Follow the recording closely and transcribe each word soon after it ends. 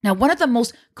Now, one of the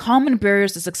most common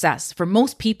barriers to success for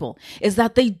most people is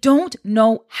that they don't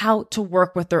know how to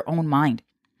work with their own mind.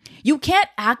 You can't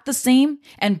act the same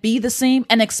and be the same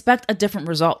and expect a different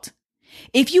result.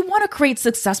 If you want to create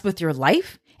success with your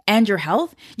life and your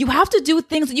health, you have to do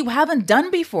things that you haven't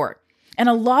done before. And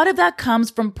a lot of that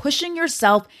comes from pushing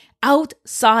yourself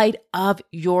outside of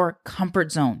your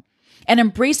comfort zone and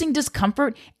embracing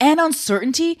discomfort and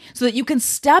uncertainty so that you can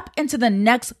step into the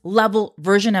next level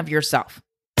version of yourself.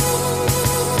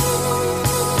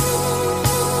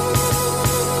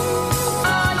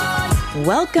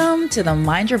 Welcome to the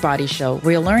Mind Your Body Show,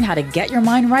 where you'll learn how to get your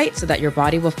mind right so that your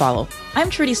body will follow.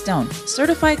 I'm Trudy Stone,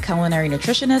 certified culinary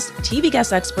nutritionist, TV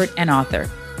guest expert, and author.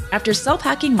 After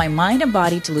self-hacking my mind and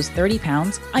body to lose 30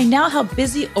 pounds, I now help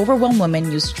busy, overwhelmed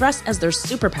women use stress as their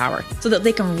superpower so that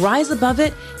they can rise above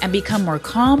it and become more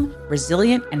calm,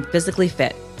 resilient, and physically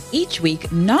fit. Each week,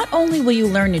 not only will you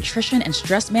learn nutrition and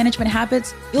stress management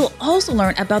habits, you'll also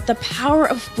learn about the power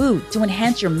of food to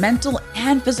enhance your mental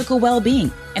and physical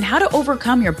well-being and how to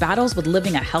overcome your battles with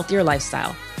living a healthier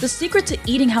lifestyle. The secret to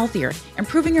eating healthier,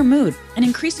 improving your mood, and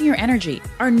increasing your energy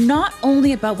are not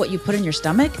only about what you put in your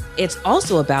stomach, it's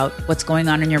also about what's going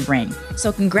on in your brain.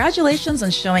 So congratulations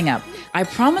on showing up. I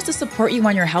promise to support you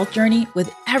on your health journey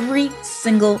with every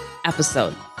single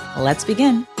episode. Let's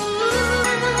begin.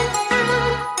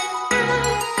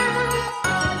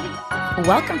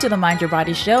 Welcome to the Mind Your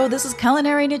Body Show. This is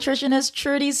culinary nutritionist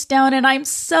Trudy Stone, and I'm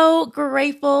so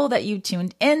grateful that you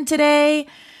tuned in today.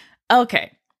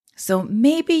 Okay, so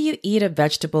maybe you eat a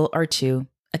vegetable or two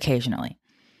occasionally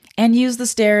and use the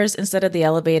stairs instead of the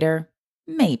elevator.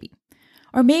 Maybe.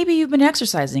 Or maybe you've been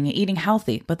exercising and eating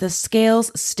healthy, but the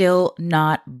scale's still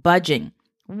not budging.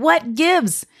 What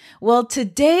gives? Well,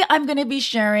 today I'm going to be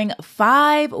sharing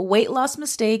 5 weight loss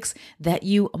mistakes that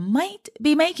you might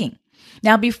be making.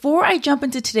 Now, before I jump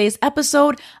into today's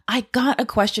episode, I got a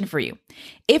question for you.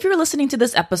 If you're listening to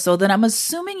this episode, then I'm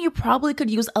assuming you probably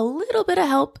could use a little bit of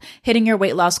help hitting your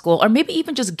weight loss goal, or maybe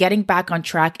even just getting back on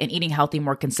track and eating healthy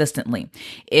more consistently.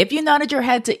 If you nodded your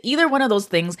head to either one of those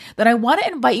things, then I want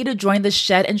to invite you to join the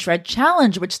Shed and Shred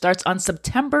Challenge, which starts on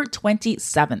September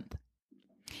 27th.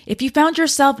 If you found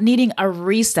yourself needing a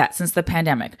reset since the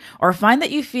pandemic, or find that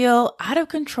you feel out of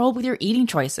control with your eating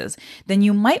choices, then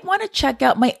you might want to check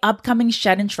out my upcoming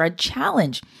Shed and Shred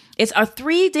Challenge. It's a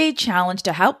 3-day challenge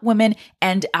to help women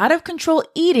end out of control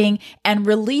eating and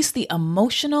release the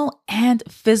emotional and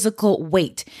physical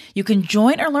weight. You can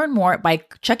join or learn more by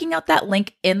checking out that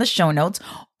link in the show notes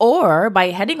or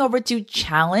by heading over to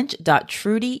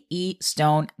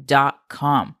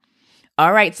challenge.trudyestone.com.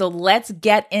 All right, so let's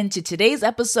get into today's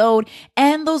episode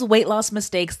and those weight loss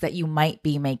mistakes that you might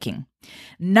be making.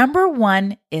 Number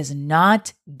 1 is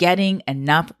not getting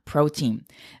enough protein.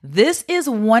 This is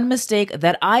one mistake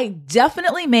that I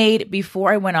definitely made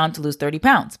before I went on to lose 30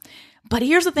 pounds. But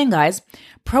here's the thing, guys.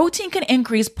 Protein can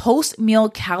increase post-meal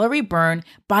calorie burn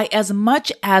by as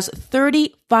much as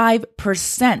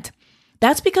 35%.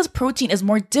 That's because protein is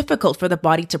more difficult for the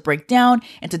body to break down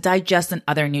and to digest than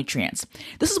other nutrients.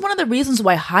 This is one of the reasons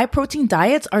why high protein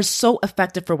diets are so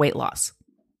effective for weight loss.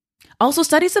 Also,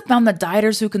 studies have found that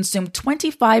dieters who consume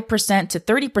 25% to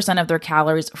 30% of their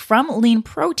calories from lean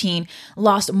protein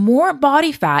lost more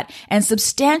body fat and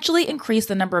substantially increased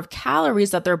the number of calories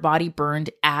that their body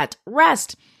burned at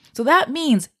rest. So that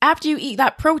means after you eat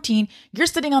that protein, you're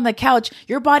sitting on the couch,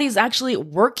 your body is actually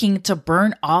working to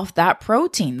burn off that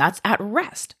protein. That's at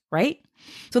rest, right?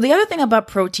 So the other thing about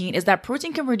protein is that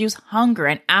protein can reduce hunger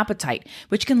and appetite,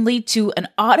 which can lead to an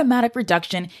automatic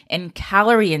reduction in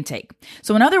calorie intake.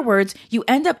 So in other words, you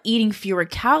end up eating fewer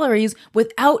calories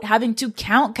without having to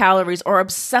count calories or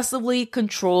obsessively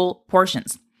control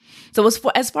portions. So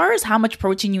as far as how much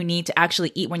protein you need to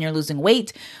actually eat when you're losing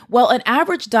weight, well, an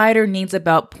average dieter needs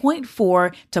about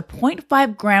 0.4 to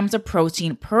 0.5 grams of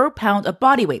protein per pound of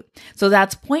body weight. So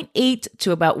that's 0.8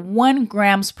 to about 1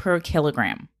 grams per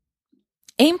kilogram.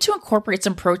 Aim to incorporate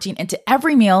some protein into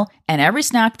every meal and every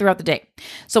snack throughout the day.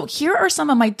 So here are some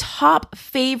of my top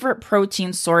favorite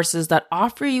protein sources that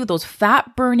offer you those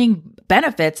fat-burning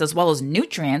benefits as well as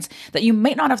nutrients that you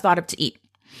might not have thought of to eat.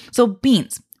 So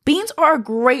beans. Beans are a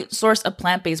great source of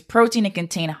plant-based protein and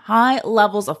contain high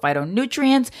levels of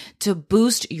phytonutrients to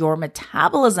boost your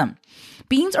metabolism.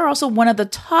 Beans are also one of the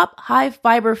top high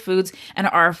fiber foods and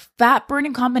are a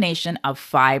fat-burning combination of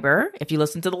fiber. If you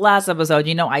listened to the last episode,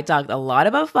 you know I talked a lot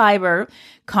about fiber,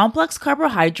 complex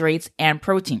carbohydrates, and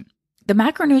protein. The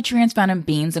macronutrients found in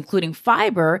beans, including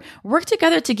fiber, work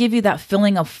together to give you that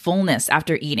feeling of fullness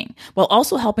after eating, while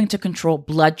also helping to control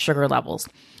blood sugar levels.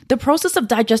 The process of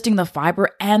digesting the fiber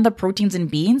and the proteins in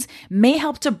beans may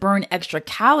help to burn extra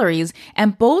calories,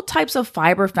 and both types of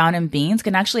fiber found in beans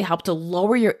can actually help to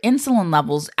lower your insulin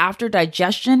levels after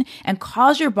digestion and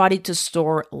cause your body to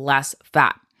store less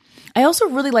fat. I also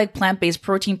really like plant-based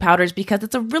protein powders because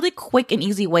it's a really quick and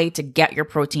easy way to get your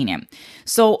protein in.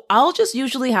 So I'll just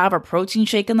usually have a protein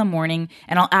shake in the morning,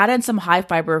 and I'll add in some high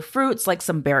fiber fruits like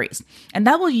some berries. And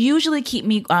that will usually keep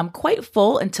me quite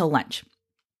full until lunch.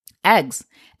 Eggs.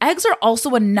 Eggs are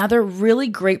also another really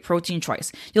great protein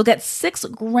choice. You'll get 6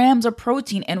 grams of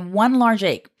protein in one large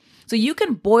egg. So you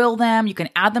can boil them, you can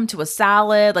add them to a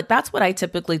salad. Like that's what I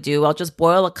typically do. I'll just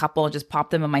boil a couple and just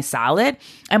pop them in my salad.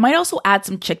 I might also add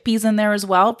some chickpeas in there as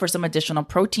well for some additional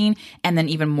protein and then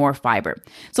even more fiber.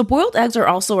 So boiled eggs are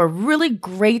also a really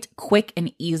great, quick,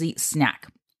 and easy snack.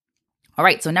 All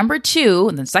right, so number 2,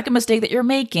 and the second mistake that you're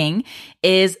making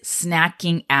is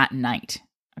snacking at night.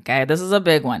 Okay, this is a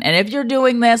big one. And if you're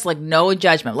doing this, like no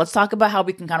judgment, let's talk about how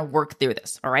we can kind of work through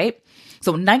this, all right?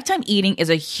 So nighttime eating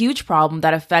is a huge problem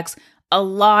that affects a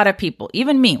lot of people,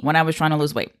 even me when I was trying to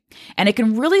lose weight. And it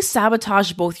can really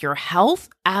sabotage both your health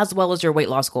as well as your weight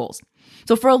loss goals.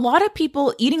 So for a lot of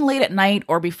people, eating late at night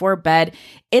or before bed,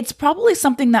 it's probably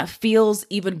something that feels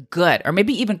even good or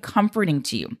maybe even comforting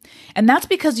to you. And that's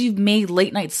because you've made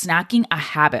late night snacking a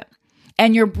habit.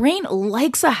 And your brain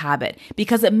likes a habit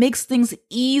because it makes things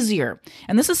easier.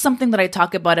 And this is something that I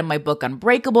talk about in my book,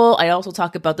 Unbreakable. I also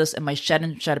talk about this in my Shed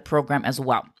and Shed program as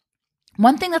well.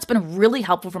 One thing that's been really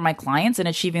helpful for my clients in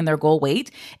achieving their goal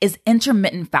weight is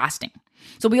intermittent fasting.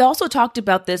 So we also talked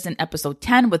about this in episode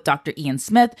 10 with Dr. Ian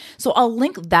Smith. So I'll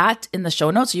link that in the show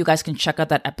notes so you guys can check out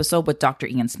that episode with Dr.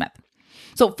 Ian Smith.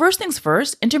 So first things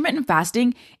first, intermittent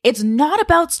fasting, it's not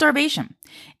about starvation.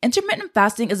 Intermittent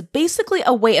fasting is basically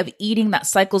a way of eating that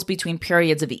cycles between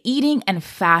periods of eating and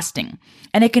fasting,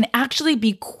 and it can actually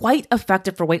be quite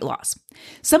effective for weight loss.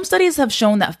 Some studies have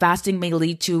shown that fasting may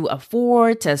lead to a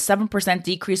 4 to 7%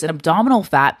 decrease in abdominal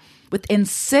fat within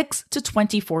 6 to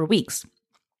 24 weeks.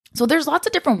 So there's lots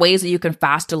of different ways that you can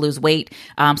fast to lose weight,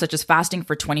 such as fasting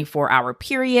for 24-hour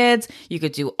periods. You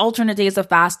could do alternate days of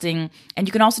fasting, and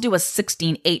you can also do a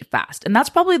 16-8 fast. And that's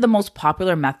probably the most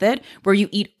popular method where you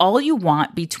eat all you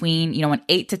want between, an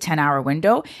 8 to 10-hour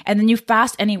window, and then you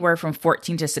fast anywhere from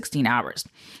 14 to 16 hours.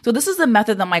 So this is the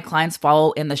method that my clients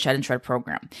follow in the Shed and Shred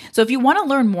program. So if you want to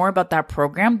learn more about that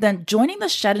program, then joining the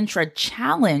Shed and Shred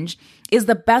Challenge is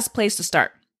the best place to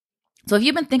start. So if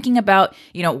you've been thinking about,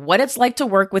 what it's like to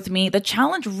work with me, the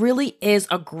challenge really is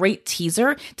a great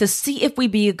teaser to see if we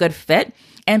be a good fit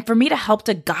and for me to help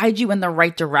to guide you in the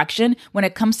right direction when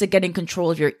it comes to getting control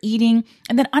of your eating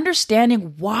and then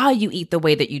understanding why you eat the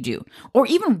way that you do, or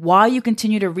even why you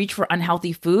continue to reach for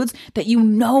unhealthy foods that you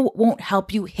know won't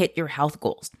help you hit your health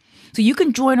goals. So you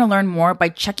can join or learn more by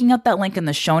checking out that link in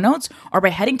the show notes or by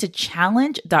heading to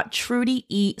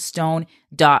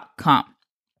challenge.trudyestone.com.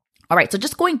 All right, so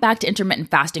just going back to intermittent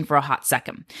fasting for a hot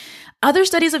second. Other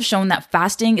studies have shown that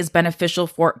fasting is beneficial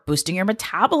for boosting your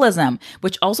metabolism,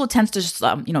 which also tends to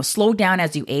slow down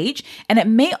as you age, and it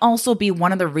may also be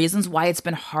one of the reasons why it's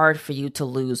been hard for you to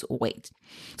lose weight.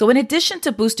 So in addition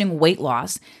to boosting weight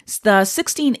loss, the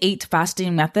 16-8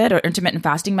 fasting method or intermittent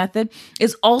fasting method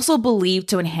is also believed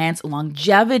to enhance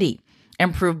longevity,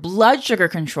 improve blood sugar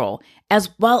control,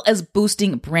 as well as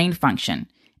boosting brain function.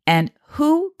 And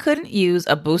who couldn't use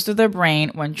a boost of their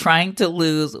brain when trying to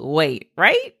lose weight,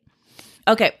 right?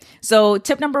 Okay, so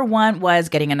tip number 1 was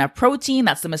getting enough protein.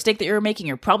 That's the mistake that you're making.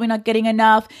 You're probably not getting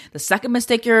enough. The second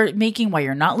mistake you're making while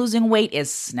you're not losing weight is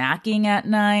snacking at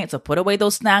night. So put away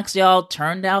those snacks, y'all.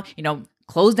 Turn down,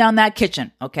 close down that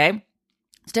kitchen, okay?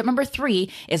 Step number 3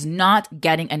 is not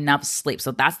getting enough sleep.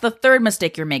 So that's the third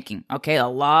mistake you're making, okay? A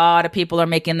lot of people are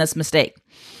making this mistake.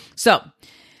 So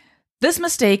this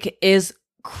mistake is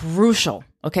crucial,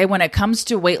 okay, when it comes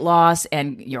to weight loss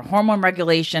and your hormone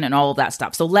regulation and all of that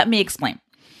stuff. So let me explain.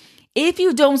 If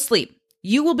you don't sleep,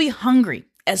 you will be hungry,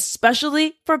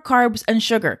 especially for carbs and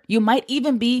sugar. You might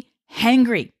even be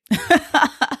hangry.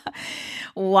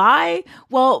 Why?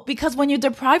 Well, because when you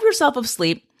deprive yourself of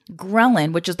sleep,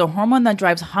 ghrelin, which is the hormone that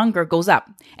drives hunger, goes up.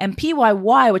 And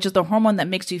PYY, which is the hormone that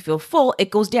makes you feel full,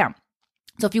 it goes down.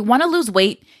 So if you want to lose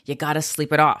weight, you got to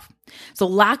sleep it off. So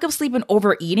lack of sleep and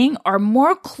overeating are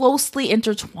more closely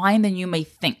intertwined than you may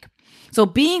think. So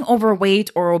being overweight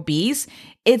or obese,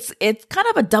 it's kind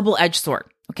of a double-edged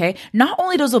sword, okay? Not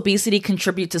only does obesity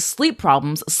contribute to sleep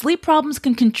problems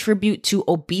can contribute to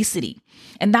obesity.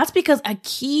 And that's because a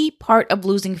key part of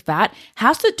losing fat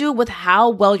has to do with how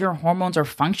well your hormones are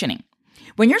functioning.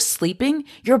 When you're sleeping,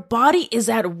 your body is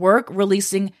at work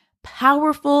releasing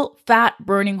powerful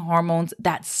fat-burning hormones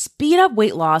that speed up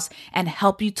weight loss and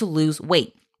help you to lose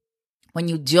weight. When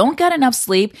you don't get enough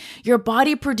sleep, your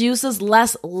body produces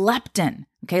less leptin.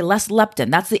 Okay, less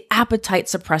leptin. That's the appetite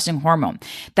suppressing hormone.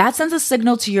 That sends a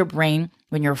signal to your brain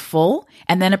when you're full,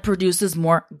 and then it produces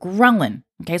more ghrelin.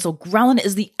 Okay, so ghrelin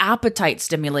is the appetite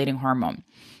stimulating hormone.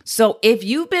 So if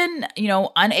you've been,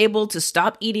 unable to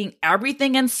stop eating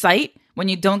everything in sight when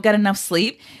you don't get enough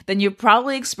sleep, then you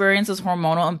probably experience this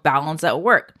hormonal imbalance at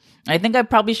work. I think I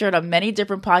probably shared on many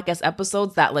different podcast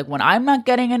episodes that like when I'm not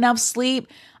getting enough sleep,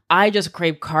 I just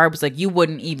crave carbs like you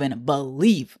wouldn't even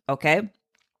believe, okay?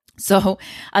 So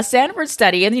a Stanford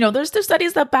study, and there's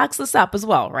studies that backs this up as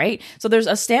well, right? So there's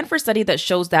a Stanford study that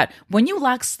shows that when you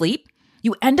lack sleep,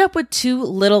 you end up with too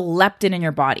little leptin in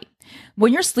your body.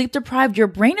 When you're sleep deprived, your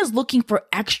brain is looking for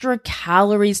extra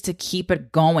calories to keep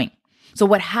it going. So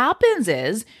what happens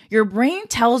is your brain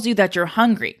tells you that you're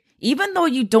hungry, even though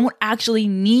you don't actually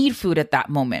need food at that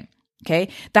moment. Okay,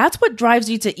 that's what drives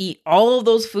you to eat all of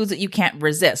those foods that you can't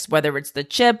resist, whether it's the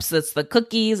chips, it's the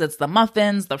cookies, it's the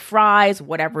muffins, the fries,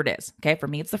 whatever it is. Okay, for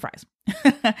me, it's the fries.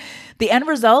 The end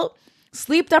result,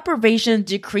 sleep deprivation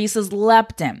decreases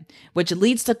leptin, which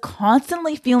leads to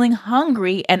constantly feeling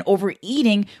hungry and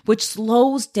overeating, which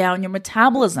slows down your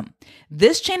metabolism.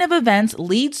 This chain of events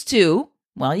leads to,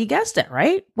 well, you guessed it,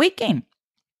 right? Weight gain.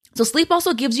 So sleep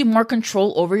also gives you more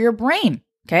control over your brain.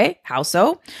 Okay, how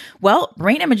so? Well,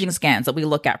 brain imaging scans that we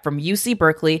look at from UC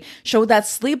Berkeley show that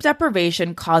sleep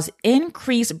deprivation caused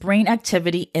increased brain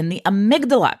activity in the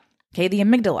amygdala. Okay, the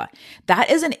amygdala. That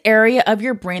is an area of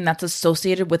your brain that's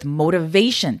associated with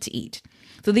motivation to eat.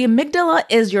 So the amygdala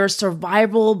is your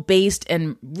survival-based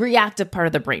and reactive part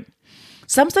of the brain.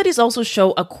 Some studies also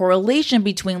show a correlation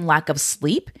between lack of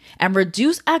sleep and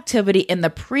reduced activity in the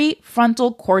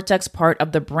prefrontal cortex part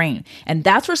of the brain. And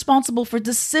that's responsible for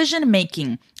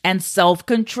decision-making and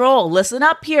self-control. Listen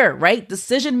up here, right?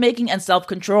 Decision-making and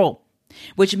self-control,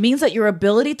 which means that your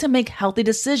ability to make healthy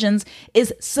decisions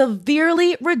is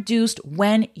severely reduced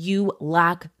when you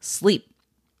lack sleep.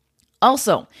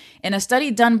 Also, in a study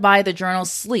done by the journal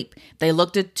Sleep, they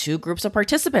looked at two groups of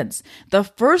participants. The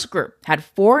first group had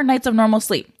 4 nights of normal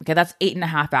sleep. Okay, that's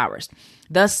 8.5 hours.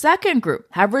 The second group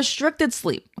had restricted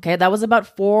sleep. Okay, that was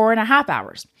about 4.5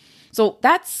 hours. So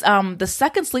that's the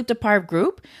second sleep deprived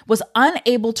group was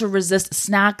unable to resist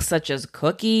snacks such as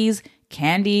cookies,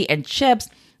 candy, and chips,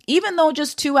 even though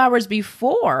just 2 hours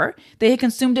before they had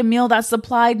consumed a meal that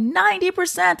supplied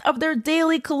 90% of their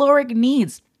daily caloric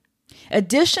needs.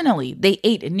 Additionally, they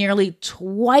ate nearly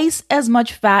twice as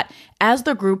much fat as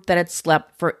the group that had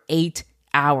slept for 8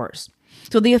 hours.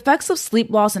 So the effects of sleep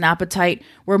loss and appetite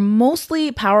were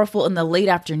mostly powerful in the late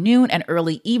afternoon and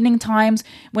early evening times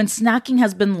when snacking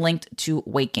has been linked to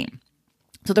weight gain.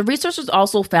 So the researchers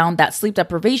also found that sleep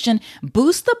deprivation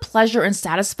boosts the pleasure and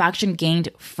satisfaction gained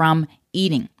from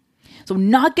eating. So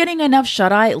not getting enough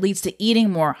shut-eye leads to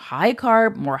eating more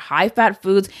high-carb, more high-fat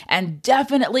foods, and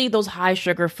definitely those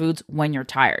high-sugar foods when you're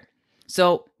tired.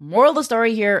 So moral of the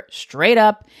story here, straight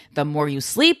up, the more you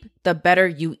sleep, the better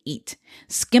you eat.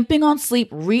 Skimping on sleep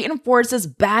reinforces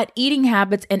bad eating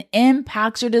habits and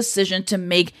impacts your decision to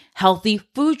make healthy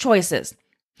food choices.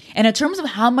 And in terms of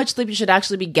how much sleep you should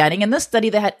actually be getting, in this study,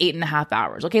 they had 8.5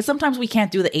 hours. Okay, sometimes we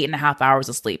can't do the 8.5 hours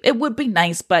of sleep. It would be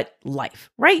nice, but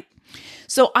life, right?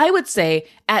 So I would say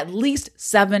at least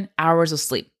 7 hours of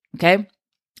sleep, okay?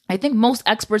 I think most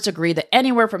experts agree that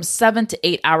anywhere from 7 to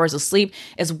 8 hours of sleep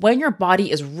is when your body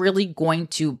is really going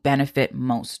to benefit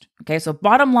most, okay? So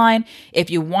bottom line, if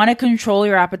you want to control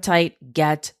your appetite,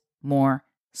 get more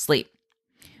sleep.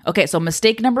 Okay, so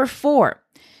mistake number 4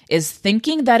 is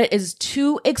thinking that it is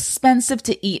too expensive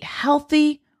to eat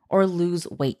healthy or lose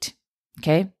weight,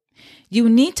 okay? You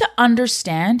need to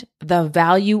understand the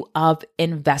value of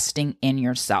investing in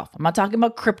yourself. I'm not talking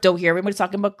about crypto here. Everybody's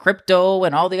talking about crypto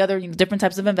and all the other different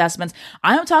types of investments.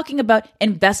 I'm talking about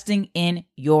investing in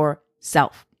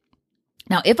yourself.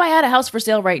 Now, if I had a house for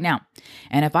sale right now,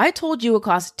 and if I told you it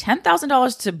cost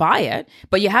 $10,000 to buy it,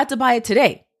 but you had to buy it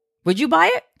today, would you buy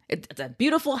it? It's a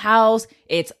beautiful house.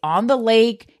 It's on the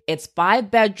lake. It's 5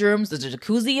 bedrooms. There's a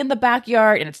jacuzzi in the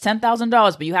backyard, and it's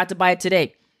 $10,000, but you had to buy it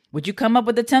today. Would you come up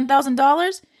with the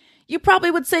 $10,000? You probably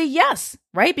would say yes,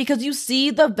 right? Because you see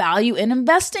the value in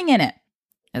investing in it,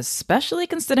 especially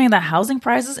considering the housing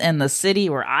prices in the city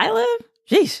where I live.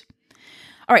 Jeez.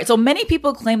 All right, so many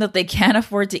people claim that they can't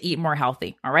afford to eat more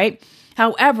healthy, all right?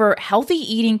 However, healthy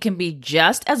eating can be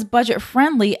just as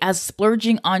budget-friendly as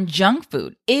splurging on junk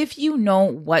food if you know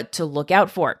what to look out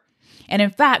for. And in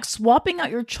fact, swapping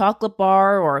out your chocolate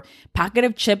bar or packet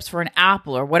of chips for an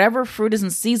apple or whatever fruit is in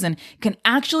season can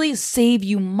actually save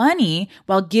you money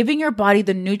while giving your body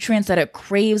the nutrients that it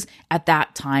craves at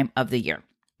that time of the year.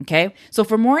 Okay. So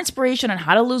for more inspiration on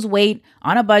how to lose weight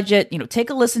on a budget, take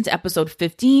a listen to episode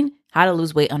 15, How to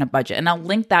Lose Weight on a Budget, and I'll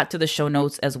link that to the show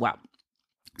notes as well.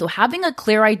 So having a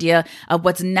clear idea of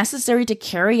what's necessary to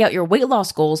carry out your weight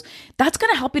loss goals, that's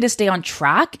going to help you to stay on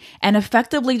track and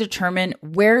effectively determine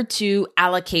where to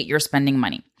allocate your spending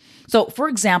money. So for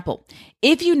example,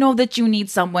 if you know that you need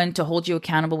someone to hold you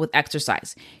accountable with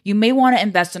exercise, you may want to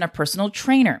invest in a personal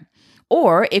trainer.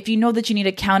 Or if you know that you need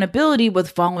accountability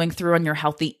with following through on your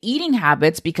healthy eating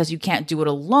habits because you can't do it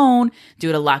alone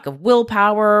due to lack of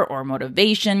willpower or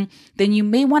motivation, then you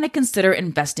may want to consider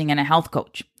investing in a health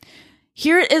coach.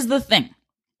 Here is the thing.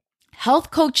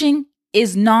 Health coaching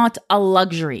is not a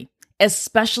luxury,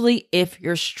 especially if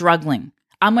you're struggling.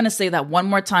 I'm going to say that one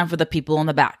more time for the people in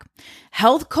the back.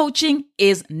 Health coaching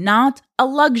is not a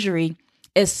luxury,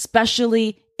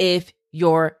 especially if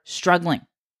you're struggling.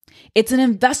 It's an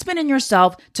investment in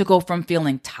yourself to go from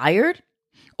feeling tired,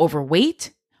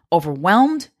 overweight,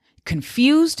 overwhelmed,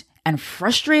 confused, and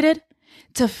frustrated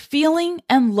to feeling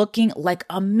and looking like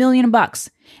 $1,000,000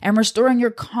 and restoring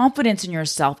your confidence in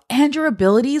yourself and your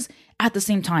abilities at the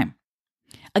same time.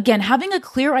 Again, having a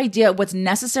clear idea of what's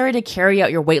necessary to carry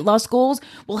out your weight loss goals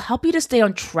will help you to stay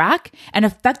on track and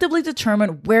effectively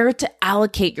determine where to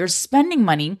allocate your spending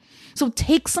money. So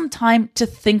take some time to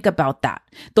think about that.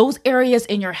 Those areas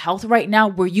in your health right now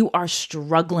where you are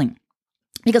struggling.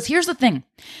 Because here's the thing,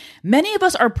 many of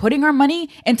us are putting our money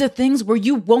into things where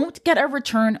you won't get a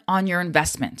return on your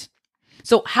investment.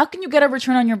 So how can you get a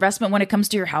return on your investment when it comes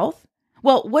to your health?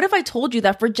 Well, what if I told you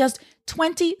that for just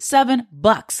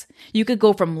 $27, you could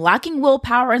go from lacking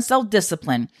willpower and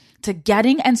self-discipline to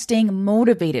getting and staying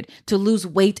motivated to lose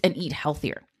weight and eat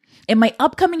healthier? In my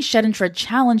upcoming Shed and Shred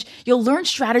challenge, you'll learn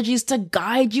strategies to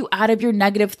guide you out of your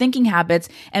negative thinking habits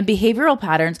and behavioral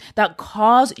patterns that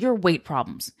cause your weight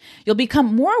problems. You'll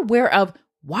become more aware of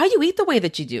why you eat the way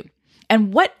that you do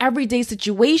and what everyday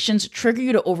situations trigger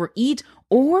you to overeat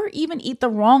or even eat the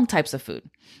wrong types of food.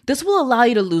 This will allow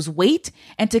you to lose weight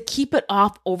and to keep it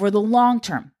off over the long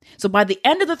term. So by the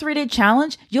end of the 3-day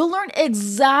challenge, you'll learn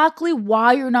exactly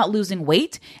why you're not losing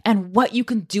weight and what you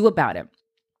can do about it.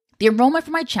 The enrollment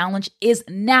for my challenge is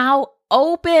now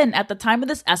open at the time of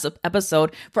this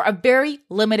episode for a very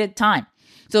limited time.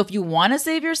 So if you want to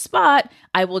save your spot,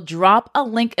 I will drop a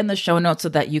link in the show notes so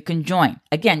that you can join.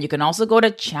 Again, you can also go to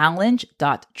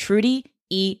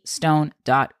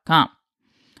challenge.trudyestone.com.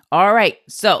 All right,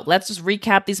 so let's just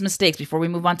recap these mistakes before we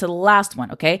move on to the last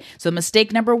one, okay? So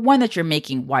mistake number 1 that you're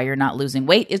making why you're not losing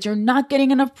weight is you're not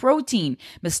getting enough protein.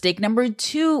 Mistake number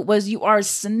 2 was you are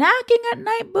snacking at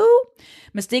night, boo.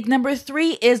 Mistake number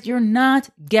 3 is you're not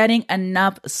getting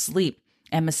enough sleep.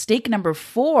 And mistake number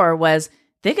 4 was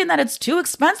thinking that it's too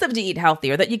expensive to eat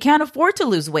healthy or that you can't afford to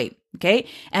lose weight, okay?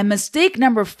 And mistake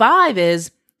number 5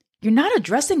 is you're not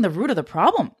addressing the root of the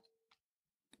problem.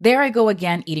 There I go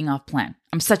again, eating off plan.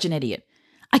 I'm such an idiot.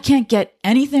 I can't get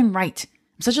anything right.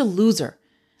 I'm such a loser.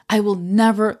 I will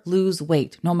never lose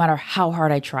weight, no matter how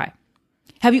hard I try.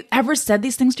 Have you ever said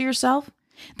these things to yourself?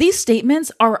 These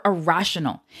statements are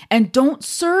irrational and don't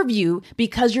serve you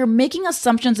because you're making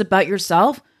assumptions about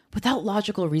yourself without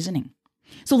logical reasoning.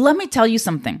 So let me tell you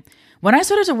something. When I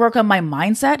started to work on my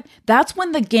mindset, that's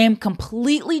when the game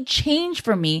completely changed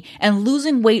for me and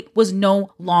losing weight was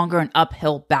no longer an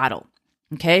uphill battle.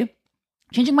 Okay?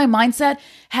 Changing my mindset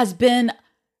has been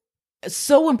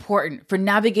so important for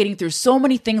navigating through so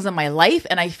many things in my life.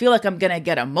 And I feel like I'm going to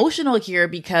get emotional here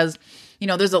because,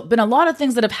 there's been a lot of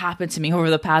things that have happened to me over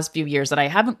the past few years that I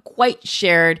haven't quite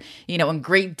shared, in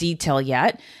great detail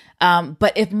yet.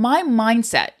 But if my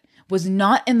mindset was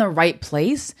not in the right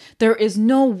place, there is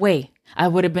no way I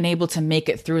would have been able to make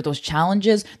it through those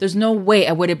challenges. There's no way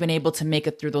I would have been able to make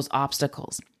it through those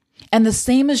obstacles. And the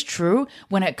same is true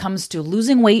when it comes to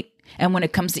losing weight and when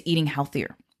it comes to eating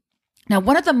healthier. Now,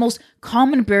 one of the most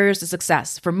common barriers to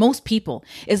success for most people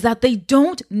is that they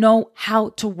don't know how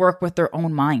to work with their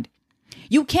own mind.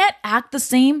 You can't act the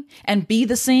same and be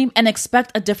the same and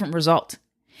expect a different result.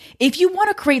 If you want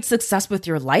to create success with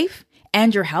your life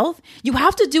and your health, you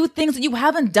have to do things that you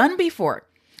haven't done before.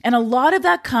 And a lot of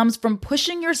that comes from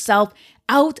pushing yourself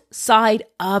outside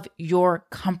of your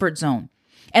comfort zone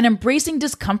and embracing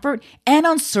discomfort and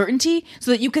uncertainty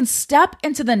so that you can step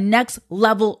into the next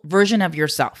level version of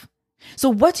yourself. So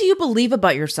what do you believe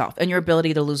about yourself and your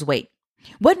ability to lose weight?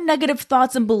 What negative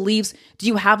thoughts and beliefs do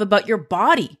you have about your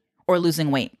body or losing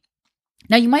weight?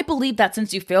 Now, you might believe that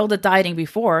since you failed at dieting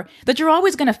before, that you're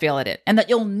always going to fail at it and that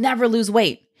you'll never lose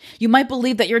weight. You might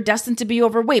believe that you're destined to be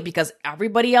overweight because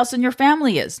everybody else in your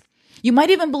family is. You might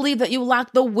even believe that you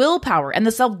lack the willpower and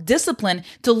the self-discipline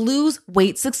to lose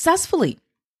weight successfully.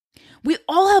 We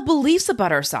all have beliefs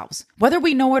about ourselves, whether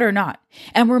we know it or not,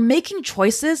 and we're making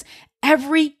choices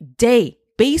every day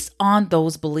based on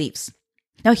those beliefs.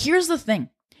 Now, here's the thing.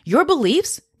 Your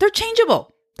beliefs, they're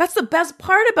changeable. That's the best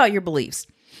part about your beliefs.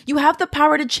 You have the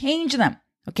power to change them,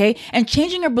 okay? And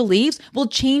changing your beliefs will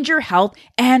change your health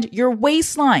and your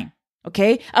waistline,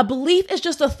 okay? A belief is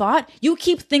just a thought you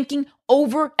keep thinking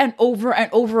over and over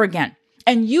and over again.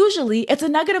 And usually it's a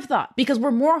negative thought because we're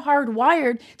more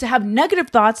hardwired to have negative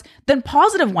thoughts than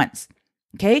positive ones,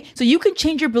 okay? So you can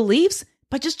change your beliefs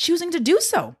by just choosing to do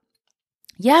so.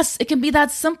 Yes, it can be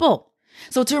that simple.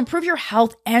 So to improve your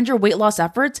health and your weight loss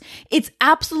efforts, it's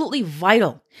absolutely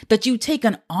vital that you take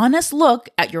an honest look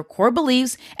at your core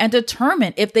beliefs and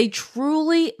determine if they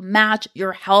truly match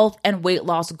your health and weight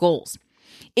loss goals.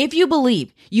 If you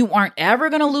believe you aren't ever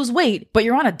going to lose weight, but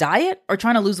you're on a diet or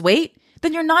trying to lose weight,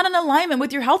 then you're not in alignment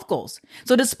with your health goals.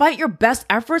 So despite your best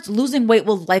efforts, losing weight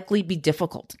will likely be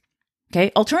difficult.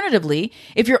 Okay. Alternatively,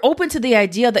 if you're open to the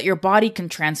idea that your body can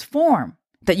transform,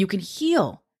 that you can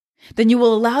heal, then you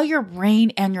will allow your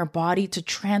brain and your body to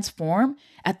transform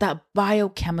at that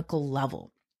biochemical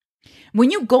level. When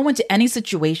you go into any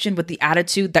situation with the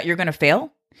attitude that you're going to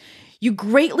fail, you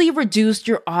greatly reduce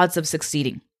your odds of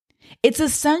succeeding. It's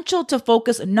essential to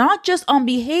focus not just on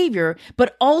behavior,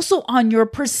 but also on your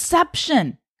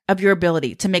perception of your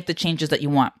ability to make the changes that you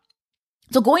want.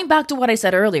 So going back to what I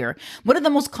said earlier, one of the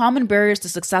most common barriers to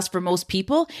success for most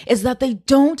people is that they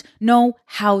don't know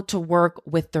how to work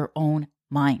with their own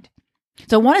mind.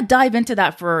 So I want to dive into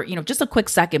that for, just a quick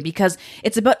second because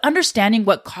it's about understanding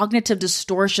what cognitive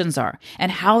distortions are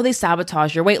and how they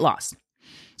sabotage your weight loss.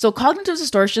 So cognitive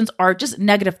distortions are just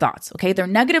negative thoughts, okay? They're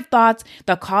negative thoughts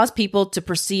that cause people to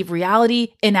perceive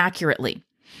reality inaccurately.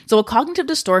 So a cognitive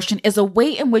distortion is a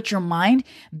way in which your mind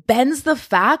bends the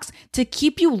facts to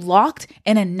keep you locked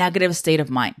in a negative state of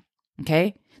mind,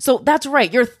 okay? So that's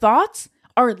right. Your thoughts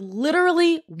are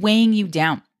literally weighing you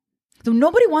down. So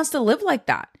nobody wants to live like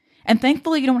that. And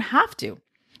thankfully, you don't have to,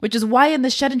 which is why in the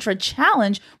Shed and Shred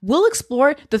Challenge, we'll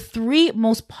explore the 3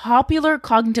 most popular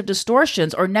cognitive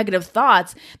distortions or negative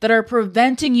thoughts that are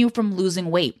preventing you from losing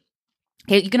weight.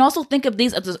 Okay, you can also think of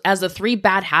these as the 3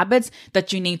 bad habits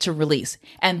that you need to release.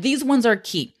 And these ones are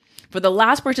key. For the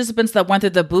last participants that went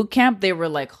through the boot camp, they were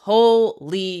like,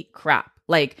 holy crap.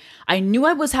 Like, I knew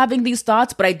I was having these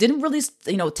thoughts, but I didn't really,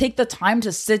 take the time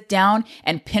to sit down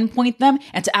and pinpoint them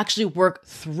and to actually work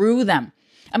through them.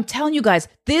 I'm telling you guys,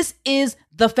 this is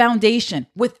the foundation.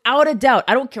 Without a doubt,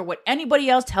 I don't care what anybody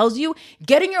else tells you,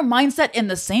 getting your mindset in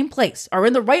the same place or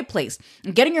in the right place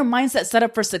and getting your mindset set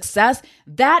up for success,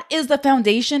 that is the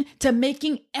foundation to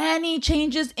making any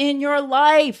changes in your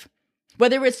life.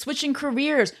 Whether it's switching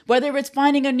careers, whether it's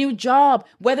finding a new job,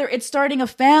 whether it's starting a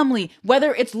family,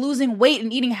 whether it's losing weight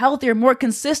and eating healthier more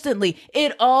consistently,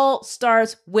 it all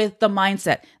starts with the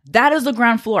mindset. That is the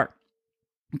ground floor.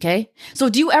 Okay. So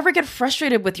do you ever get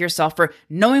frustrated with yourself for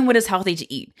knowing what is healthy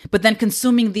to eat, but then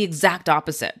consuming the exact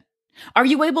opposite? Are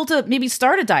you able to maybe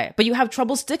start a diet, but you have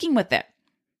trouble sticking with it?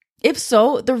 If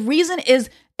so, the reason is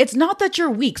it's not that you're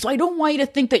weak. So I don't want you to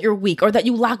think that you're weak or that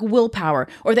you lack willpower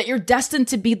or that you're destined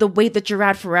to be the weight that you're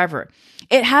at forever.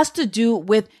 It has to do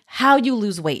with how you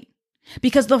lose weight.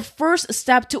 Because the first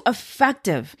step to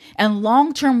effective and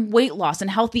long-term weight loss and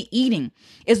healthy eating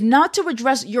is not to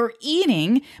address your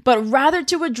eating, but rather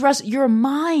to address your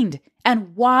mind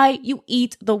and why you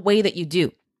eat the way that you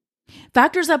do.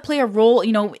 Factors that play a role,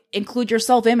 include your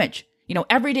self-image,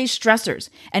 everyday stressors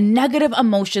and negative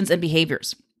emotions and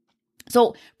behaviors.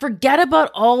 So forget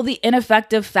about all the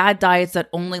ineffective fad diets that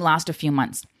only last a few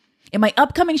months. In my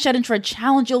upcoming Shed and Shred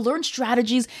Challenge, you'll learn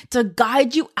strategies to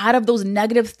guide you out of those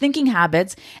negative thinking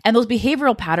habits and those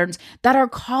behavioral patterns that are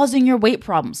causing your weight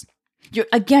problems. You're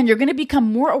going to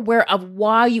become more aware of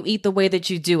why you eat the way that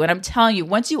you do. And I'm telling you,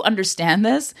 once you understand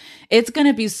this, it's going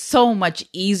to be so much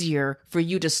easier for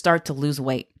you to start to lose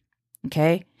weight.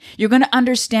 Okay? You're going to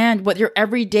understand what your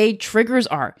everyday triggers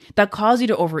are that cause you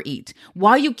to overeat,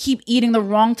 why you keep eating the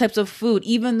wrong types of food,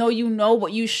 even though you know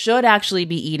what you should actually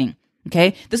be eating.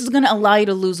 Okay, this is going to allow you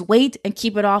to lose weight and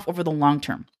keep it off over the long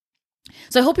term.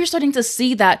 So I hope you're starting to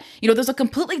see that, there's a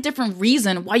completely different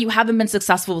reason why you haven't been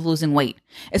successful with losing weight,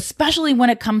 especially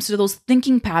when it comes to those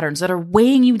thinking patterns that are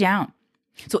weighing you down.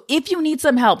 So if you need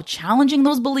some help challenging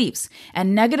those beliefs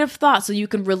and negative thoughts so you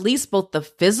can release both the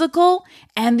physical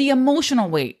and the emotional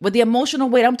weight. With the emotional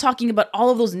weight, I'm talking about all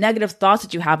of those negative thoughts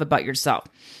that you have about yourself.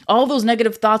 All those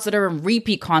negative thoughts that are in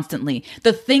repeat constantly.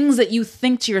 The things that you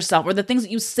think to yourself or the things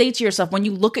that you say to yourself when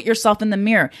you look at yourself in the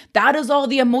mirror. That is all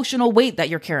the emotional weight that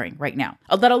you're carrying right now.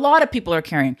 That a lot of people are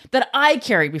carrying. That I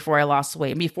carried before I lost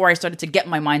weight and before I started to get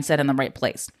my mindset in the right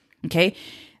place. Okay?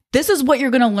 This is what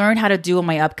you're going to learn how to do in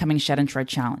my upcoming Shed and Shred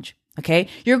Challenge. Okay?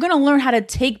 You're going to learn how to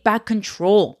take back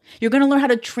control. You're going to learn how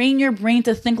to train your brain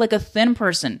to think like a thin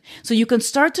person so you can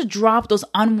start to drop those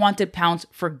unwanted pounds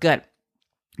for good.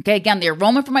 Okay, again, the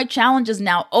enrollment for my challenge is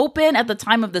now open at the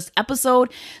time of this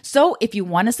episode. So if you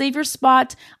want to save your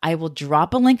spot, I will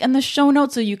drop a link in the show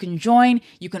notes so you can join.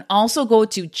 You can also go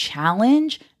to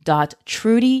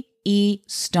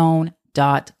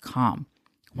challenge.trudyestone.com.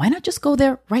 Why not just go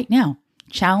there right now?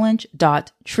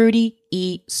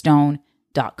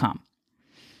 challenge.trudyestone.com.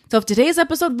 So if today's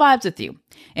episode vibes with you,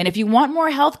 and if you want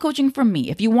more health coaching from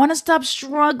me, if you want to stop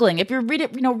struggling, if you're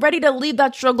ready to leave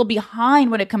that struggle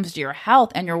behind when it comes to your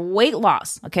health and your weight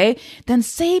loss, okay, then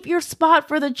save your spot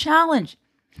for the challenge.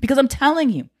 Because I'm telling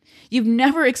you, you've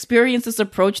never experienced this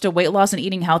approach to weight loss and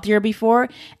eating healthier before,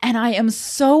 and I am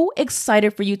so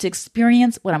excited for you to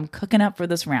experience what I'm cooking up for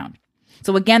this round.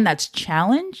 So again, that's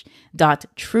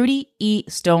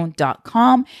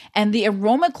challenge.trudyestone.com, and the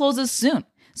enrollment closes soon.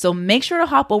 So make sure to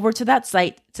hop over to that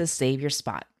site to save your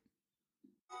spot.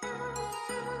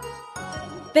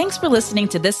 Thanks for listening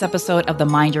to this episode of the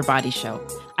Mind Your Body Show.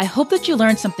 I hope that you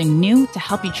learned something new to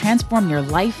help you transform your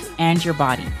life and your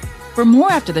body. For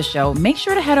more after the show, make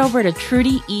sure to head over to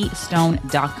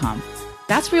trudyestone.com.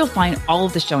 That's where you'll find all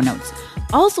of the show notes.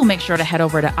 Also, make sure to head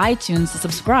over to iTunes to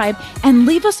subscribe and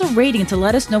leave us a rating to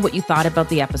let us know what you thought about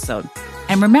the episode.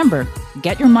 And remember,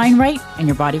 get your mind right and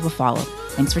your body will follow.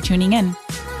 Thanks for tuning in.